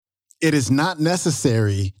It is not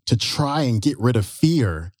necessary to try and get rid of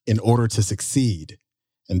fear in order to succeed.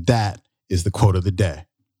 And that is the quote of the day.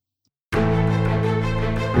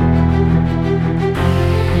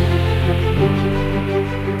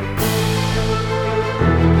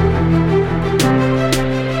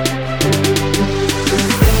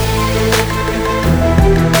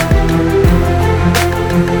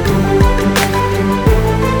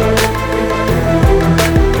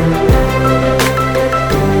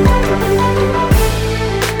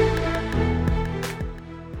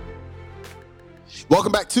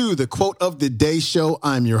 Welcome back to the Quote of the Day show.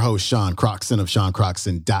 I'm your host, Sean Croxton of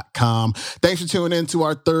SeanCroxton.com. Thanks for tuning in to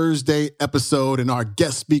our Thursday episode. And our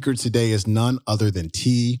guest speaker today is none other than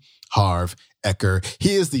Harv Eker.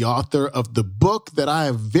 He is the author of the book that I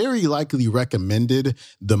have very likely recommended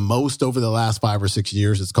the most over the last 5 or 6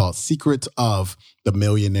 years. It's called Secrets of the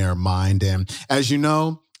Millionaire Mind. And as you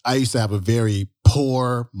know, I used to have a very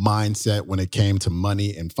poor mindset when it came to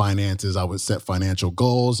money and finances. I would set financial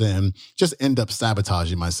goals and just end up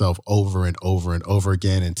sabotaging myself over and over and over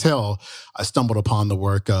again until I stumbled upon the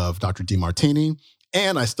work of Dr. Demartini,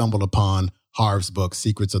 and I stumbled upon Harv's book,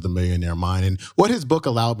 Secrets of the Millionaire Mind. And what his book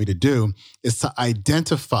allowed me to do is to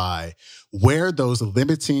identify where those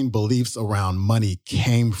limiting beliefs around money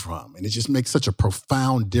came from. And it just makes such a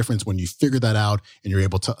profound difference when you figure that out and you're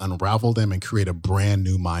able to unravel them and create a brand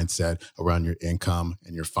new mindset around your income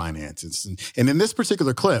and your finances. And in this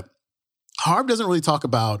particular clip, Harv doesn't really talk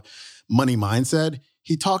about money mindset.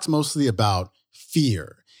 He talks mostly about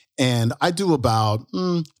fear. And I do about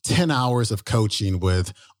 10 hours of coaching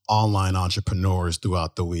with online entrepreneurs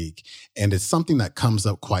throughout the week. And it's something that comes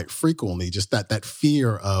up quite frequently, just that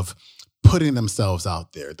fear of putting themselves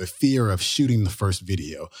out there, the fear of shooting the first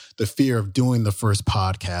video, the fear of doing the first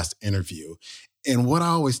podcast interview. And what I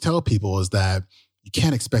always tell people is that you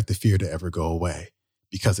can't expect the fear to ever go away,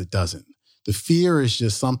 because it doesn't. The fear is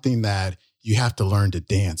just something that you have to learn to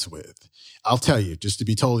dance with. I'll tell you, just to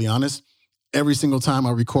be totally honest, every single time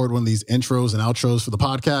I record one of these intros and outros for the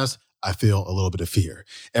podcast, I feel a little bit of fear.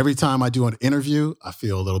 Every time I do an interview, I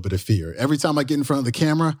feel a little bit of fear. Every time I get in front of the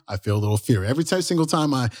camera, I feel a little fear. Every single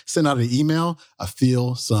time I send out an email, I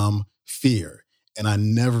feel some fear. And I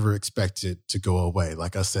never expect it to go away.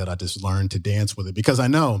 Like I said, I just learned to dance with it, because I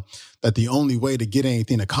know that the only way to get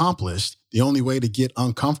anything accomplished, the only way to get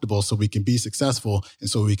uncomfortable so we can be successful and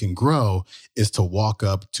so we can grow, is to walk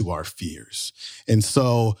up to our fears. And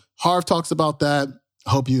so Harv talks about that. I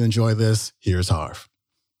hope you enjoy this. Here's Harv.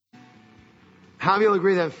 How many will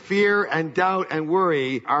agree that fear and doubt and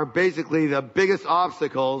worry are basically the biggest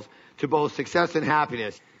obstacles to both success and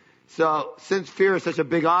happiness? So since fear is such a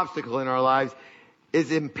big obstacle in our lives, it's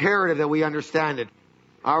imperative that we understand it.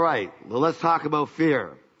 All right, well, let's talk about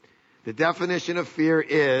fear. The definition of fear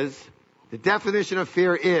is,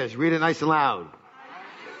 read it nice and loud.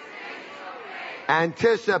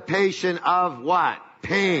 Anticipation of what?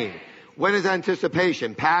 Pain. When is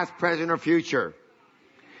anticipation? Past, present, or future?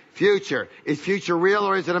 Future. Is future real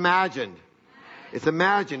or is it imagined? It's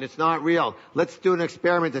imagined. It's not real. Let's do an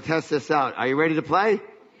experiment to test this out. Are you ready to play? Yes.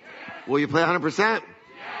 Will you play 100%? Yes.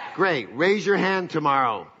 Great. Raise your hand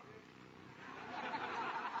tomorrow.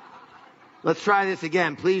 Let's try this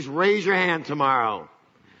again. Please raise your hand tomorrow.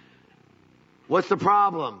 What's the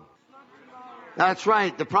problem? That's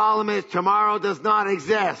right. The problem is tomorrow does not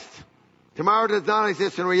exist. Tomorrow does not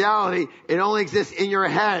exist in reality. It only exists in your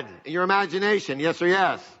head, in your imagination. Yes or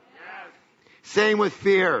yes? Yes. Same with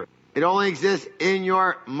fear. It only exists in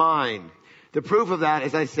your mind. The proof of that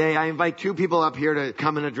is, I invite 2 people up here to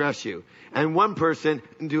come and address you. And one person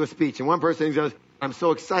can do a speech. And one person goes, I'm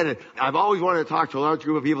so excited. I've always wanted to talk to a large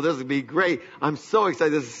group of people. This would be great. I'm so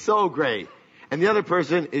excited. This is so great. And the other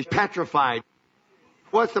person is petrified.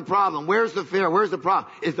 What's the problem? Where's the fear? Where's the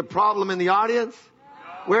problem? Is the problem in the audience?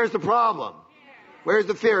 Where's the problem? Where's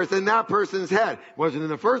the fear? It's in that person's head. It wasn't in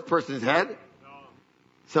the first person's head.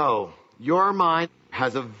 So your mind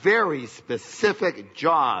has a very specific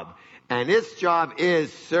job. And its job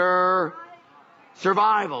is survival.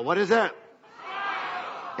 What is it? Survival.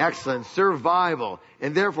 Excellent. Survival.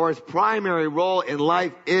 And therefore its primary role in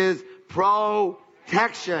life is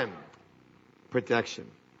protection. Protection.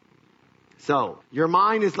 So your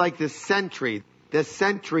mind is like the sentry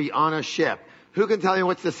on a ship. Who can tell you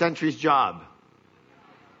what's the sentry's job?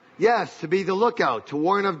 Yes, to be the lookout, to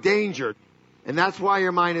warn of danger. And that's why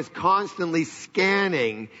your mind is constantly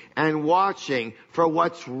scanning and watching for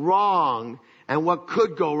what's wrong and what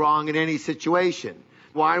could go wrong in any situation.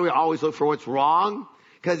 Why do we always look for what's wrong?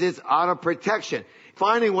 Because it's out of protection.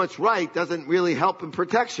 Finding what's right doesn't really help in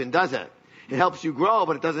protection, does it? It helps you grow,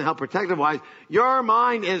 but it doesn't help protective-wise. Your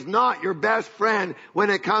mind is not your best friend when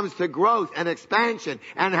it comes to growth and expansion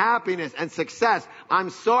and happiness and success. I'm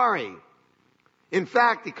sorry. In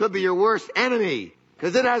fact, it could be your worst enemy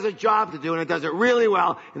because it has a job to do and it does it really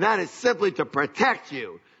well, and that is simply to protect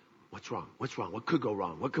you. What's wrong? What's wrong? What could go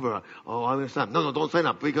wrong? What could go wrong? Oh, I'm going to stop. No, don't sign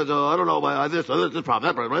up because I don't know this problem,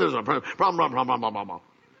 that problem, there's a problem.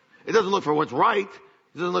 It doesn't look for what's right.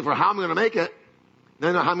 It doesn't look for how I'm going to make it.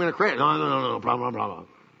 Then how I'm going to create it. No, problem.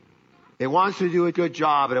 It wants to do a good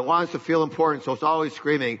job and it wants to feel important, so it's always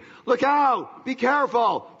screaming, look out! Be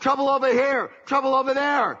careful! Trouble over here! Trouble over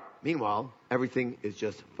there! Meanwhile, everything is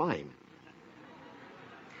just fine.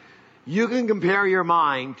 You can compare your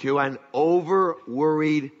mind to an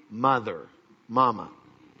over-worried mama.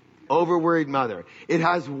 Over-worried mother. It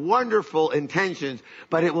has wonderful intentions,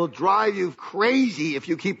 but it will drive you crazy if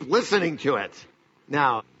you keep listening to it.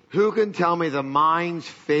 Now, who can tell me the mind's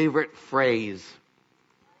favorite phrase?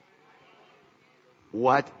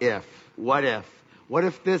 What if? What if? What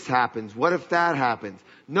if this happens? What if that happens?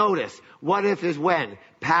 Notice, what if is when?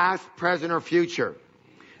 Past, present, or future?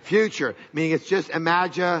 Future, meaning it's just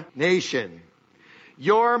imagination.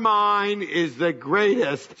 Your mind is the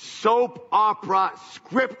greatest soap opera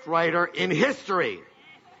script writer in history.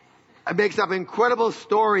 It makes up incredible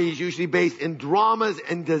stories, usually based in dramas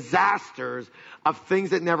and disasters of things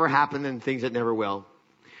that never happened and things that never will.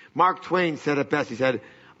 Mark Twain said it best. He said,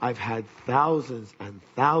 I've had thousands and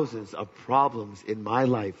thousands of problems in my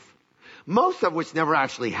life, most of which never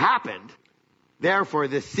actually happened. Therefore,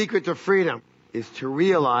 the secret to freedom is to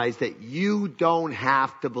realize that you don't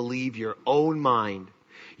have to believe your own mind.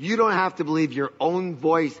 You don't have to believe your own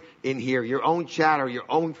voice in here, your own chatter, your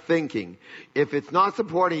own thinking. If it's not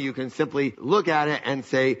supporting you, can simply look at it and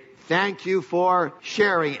say, thank you for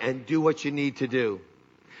sharing, and do what you need to do.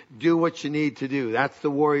 Do what you need to do. That's the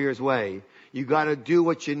warrior's way. You got to do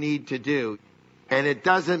what you need to do. And it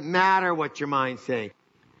doesn't matter what your mind's saying.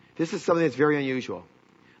 This is something that's very unusual.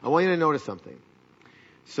 I want you to notice something.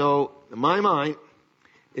 So my mind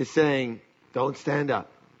is saying, don't stand up.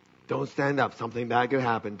 Don't stand up. Something bad could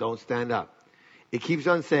happen. Don't stand up. It keeps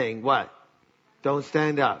on saying, what? Don't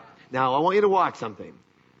stand up. Now, I want you to watch something.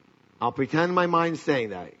 I'll pretend my mind's saying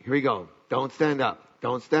that. Here we go. Don't stand up.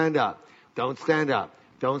 Don't stand up. Don't stand up.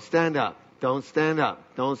 Don't stand up. Don't stand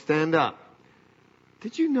up. Don't stand up.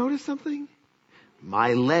 Did you notice something?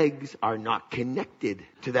 My legs are not connected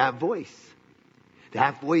to that voice.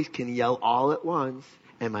 That voice can yell all at once,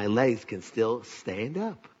 and my legs can still stand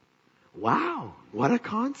up. Wow, what a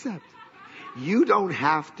concept. You don't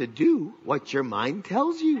have to do what your mind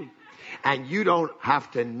tells you. And you don't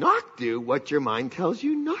have to not do what your mind tells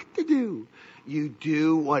you not to do. You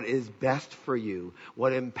do what is best for you,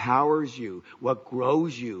 what empowers you, what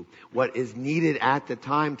grows you, what is needed at the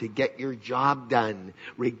time to get your job done,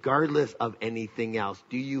 regardless of anything else.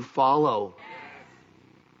 Do you follow?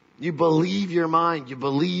 You believe your mind. You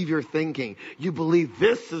believe your thinking. You believe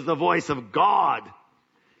this is the voice of God.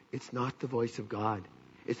 It's not the voice of God.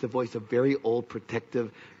 It's the voice of very old,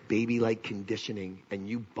 protective, baby-like conditioning, and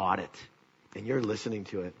you bought it. And you're listening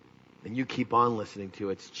to it. And you keep on listening to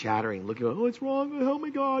it. It's chattering, looking, oh, it's wrong. Oh, my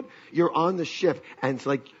God. You're on the ship. And it's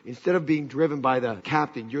like, instead of being driven by the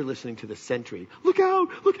captain, you're listening to the sentry. Look out,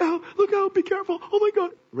 look out, look out, be careful. Oh, my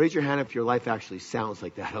God. Raise your hand if your life actually sounds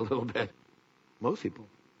like that a little bit. Most people.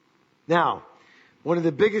 Now, one of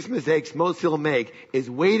the biggest mistakes most people make is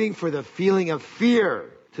waiting for the feeling of fear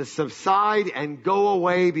to subside and go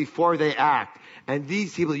away before they act. And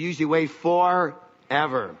these people usually wait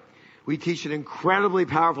forever. We teach an incredibly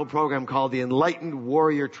powerful program called the Enlightened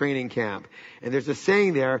Warrior Training Camp. And there's a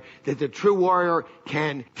saying there that the true warrior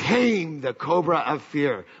can tame the cobra of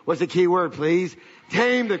fear. What's the key word, please?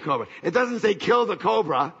 Tame the cobra. It doesn't say kill the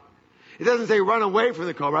cobra. It doesn't say run away from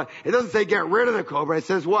the cobra. It doesn't say get rid of the cobra. It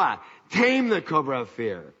says what? Tame the cobra of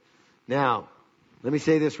fear. Now, let me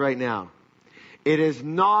say this right now. It is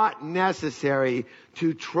not necessary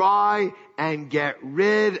to try and get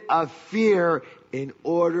rid of fear in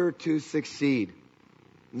order to succeed.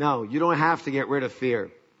 No, you don't have to get rid of fear.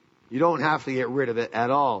 You don't have to get rid of it at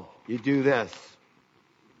all. You do this.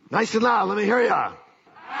 Nice and loud, let me hear ya.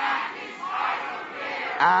 Act in spite of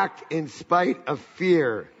fear. Act in spite of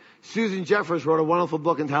fear. Susan Jeffers wrote a wonderful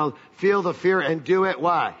book entitled Feel the Fear and Do It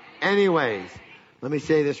What? Anyways. Let me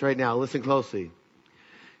say this right now. Listen closely.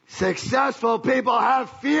 Successful people have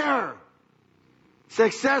fear.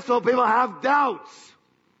 Successful people have doubts.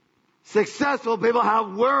 Successful people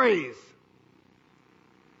have worries.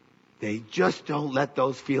 They just don't let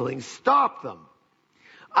those feelings stop them.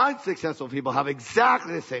 Unsuccessful people have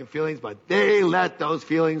exactly the same feelings, but they let those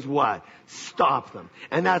feelings what? Stop them.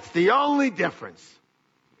 And that's the only difference.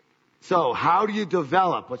 So how do you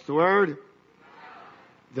develop? What's the word?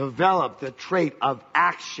 Develop the trait of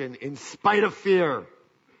action in spite of fear.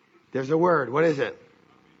 There's a word. What is it?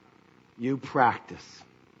 You practice.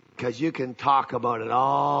 Because you can talk about it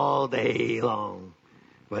all day long.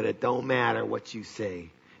 But it don't matter what you say.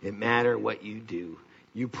 It matters what you do.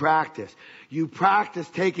 You practice. You practice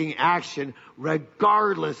taking action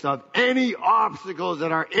regardless of any obstacles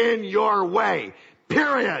that are in your way.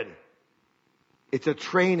 Period. It's a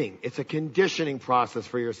training. It's a conditioning process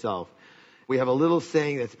for yourself. We have a little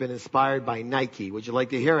saying that's been inspired by Nike. Would you like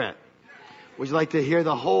to hear it? Would you like to hear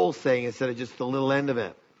the whole saying instead of just the little end of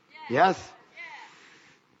it? Yes?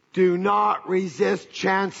 Do not resist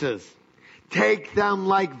chances. Take them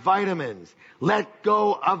like vitamins. Let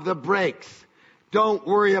go of the brakes. Don't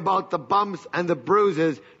worry about the bumps and the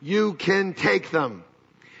bruises. You can take them.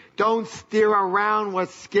 Don't steer around what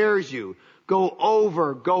scares you. Go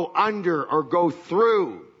over, go under, or go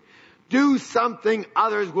through. Do something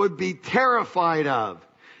others would be terrified of.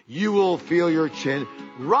 You will feel your chin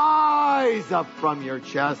rise up from your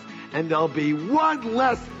chest, and there'll be one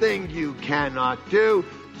less thing you cannot do.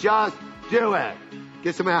 Just do it.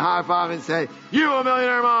 Give somebody a high five and say, "You a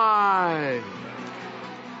millionaire mind."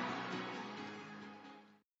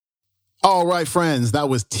 All right, friends, that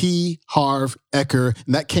was Harv Eker,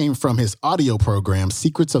 and that came from his audio program,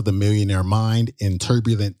 Secrets of the Millionaire Mind in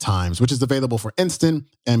Turbulent Times, which is available for instant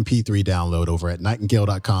MP3 download over at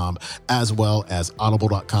nightingale.com as well as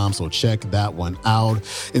audible.com. So check that one out.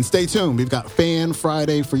 And stay tuned. We've got Fan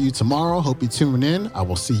Friday for you tomorrow. Hope you tune in. I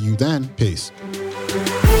will see you then. Peace.